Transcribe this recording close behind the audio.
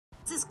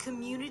Kansas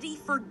community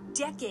for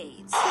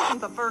decades. This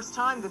isn't the first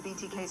time the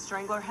BTK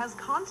Strangler has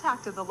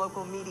contacted the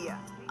local media.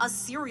 A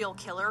serial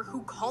killer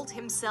who called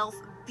himself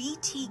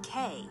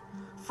BTK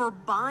for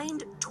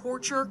bind,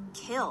 torture,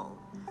 kill.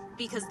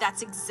 Because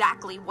that's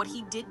exactly what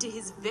he did to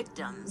his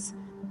victims.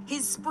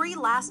 His spree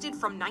lasted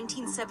from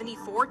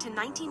 1974 to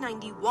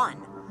 1991,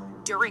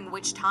 during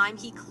which time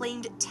he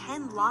claimed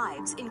 10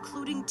 lives,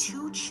 including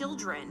 2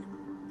 children.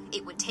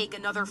 It would take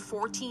another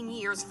 14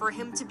 years for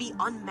him to be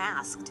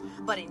unmasked,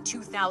 but in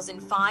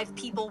 2005,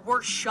 people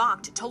were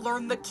shocked to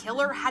learn the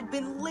killer had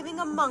been living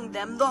among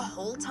them the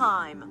whole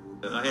time.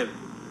 I had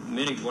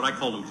many, what I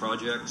call them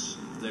projects.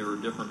 There were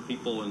different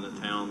people in the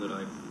town that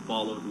I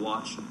followed,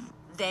 watched.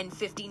 Then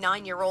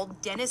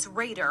 59-year-old Dennis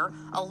Rader,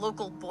 a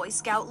local Boy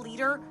Scout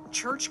leader,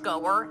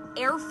 churchgoer,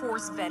 Air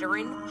Force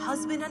veteran,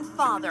 husband and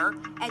father,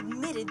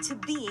 admitted to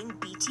being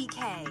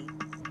BTK.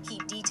 He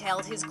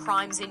detailed his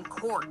crimes in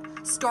court,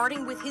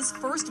 starting with his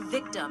first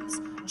victims,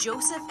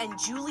 Joseph and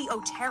Julie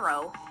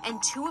Otero, and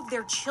 2 of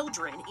their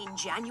children in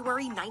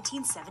January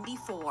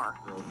 1974.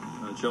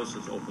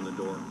 Joseph opened the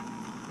door.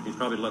 He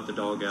probably let the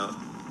dog out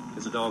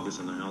because the dog was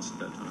in the house at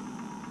that time.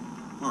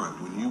 All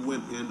right, when you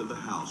went into the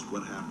house,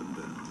 what happened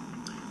then?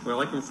 Well,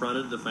 I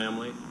confronted the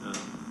family,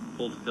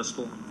 pulled a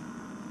pistol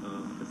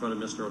in front of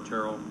Mr.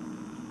 Otero,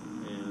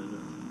 and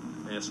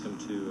asked him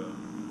to,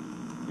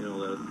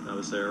 that I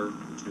was there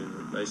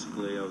to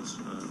basically, I was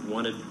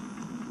wanted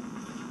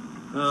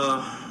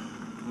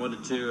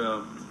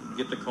to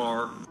get the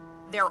car.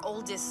 Their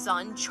oldest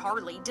son,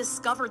 Charlie,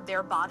 discovered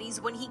their bodies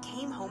when he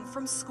came home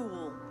from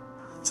school.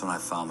 That's when I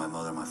found my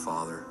mother and my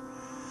father.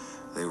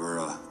 They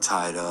were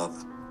tied up.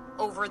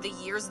 Over the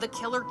years, the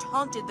killer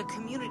taunted the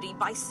community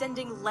by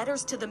sending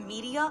letters to the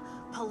media,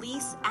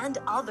 police, and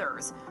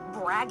others,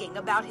 bragging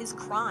about his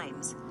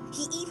crimes.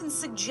 He even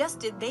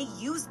suggested they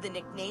use the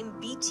nickname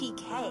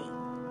BTK.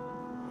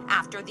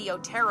 After the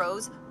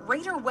Oteros,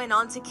 Rader went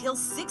on to kill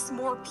 6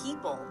 more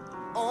people,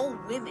 all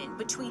women,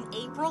 between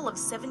April of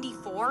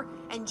 '74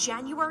 and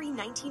January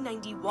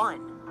 1991.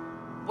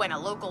 When a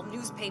local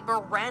newspaper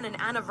ran an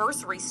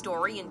anniversary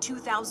story in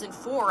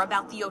 2004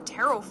 about the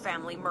Otero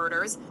family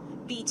murders,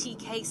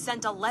 BTK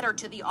sent a letter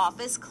to the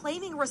office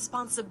claiming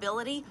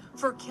responsibility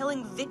for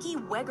killing Vicki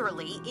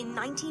Wegerly in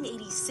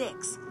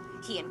 1986.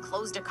 He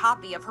enclosed a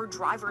copy of her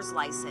driver's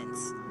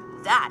license.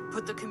 That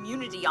put the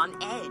community on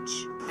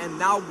edge. And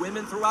now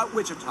women throughout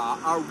Wichita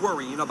are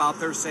worrying about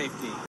their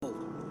safety.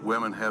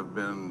 Women have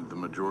been the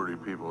majority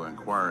of people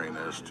inquiring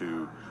as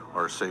to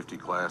our safety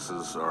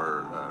classes,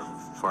 our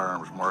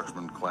firearms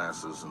marksman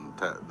classes, and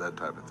that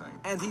type of thing.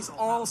 And he's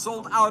all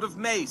sold out of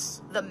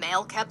mace. The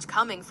mail kept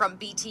coming from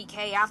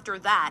BTK after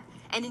that,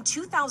 and in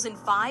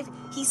 2005,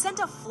 he sent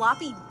a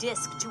floppy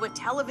disk to a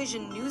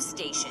television news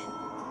station.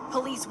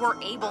 Police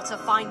were able to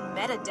find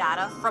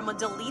metadata from a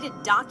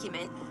deleted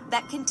document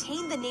that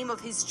contained the name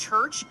of his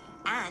church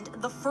and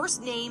the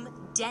first name,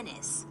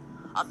 Dennis.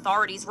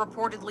 Authorities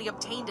reportedly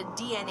obtained a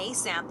DNA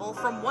sample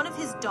from one of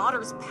his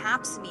daughter's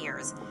pap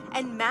smears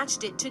and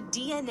matched it to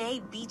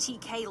DNA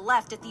BTK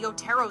left at the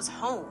Otero's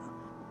home.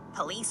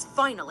 Police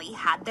finally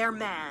had their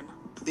man.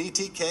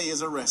 BTK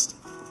is arrested.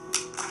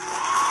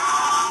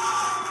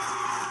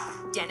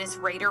 Dennis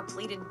Rader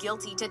pleaded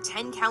guilty to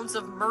 10 counts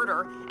of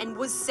murder and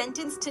was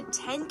sentenced to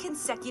 10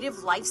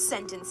 consecutive life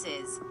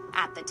sentences.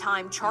 At the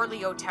time,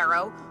 Charlie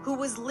Otero, who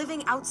was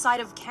living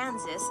outside of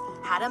Kansas,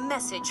 had a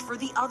message for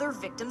the other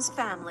victims'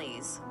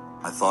 families.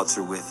 My thoughts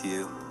are with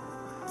you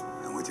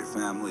and with your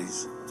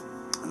families,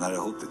 and I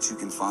hope that you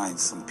can find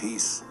some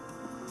peace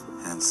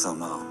and some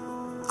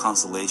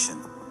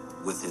consolation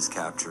with his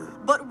capture.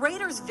 But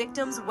Rader's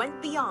victims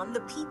went beyond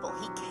the people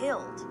he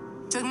killed.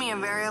 It took me a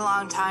very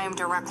long time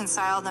to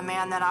reconcile the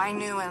man that I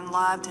knew and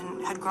loved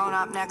and had grown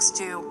up next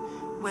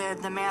to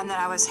with the man that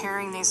I was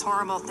hearing these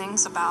horrible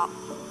things about.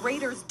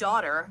 Rader's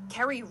daughter,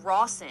 Carrie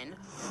Rawson,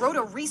 wrote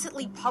a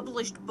recently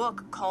published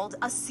book called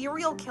A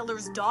Serial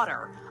Killer's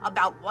Daughter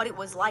about what it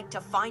was like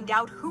to find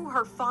out who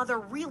her father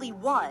really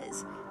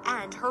was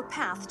and her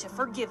path to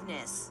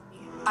forgiveness.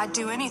 I'd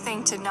do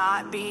anything to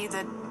not be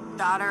the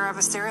daughter of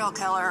a serial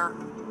killer,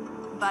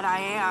 but I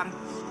am.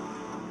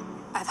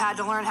 I've had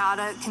to learn how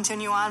to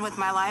continue on with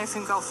my life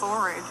and go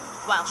forward.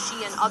 While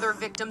she and other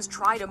victims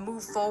try to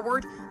move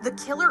forward, the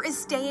killer is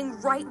staying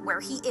right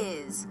where he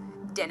is.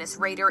 Dennis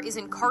Rader is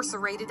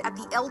incarcerated at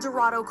the El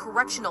Dorado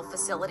Correctional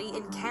Facility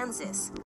in Kansas.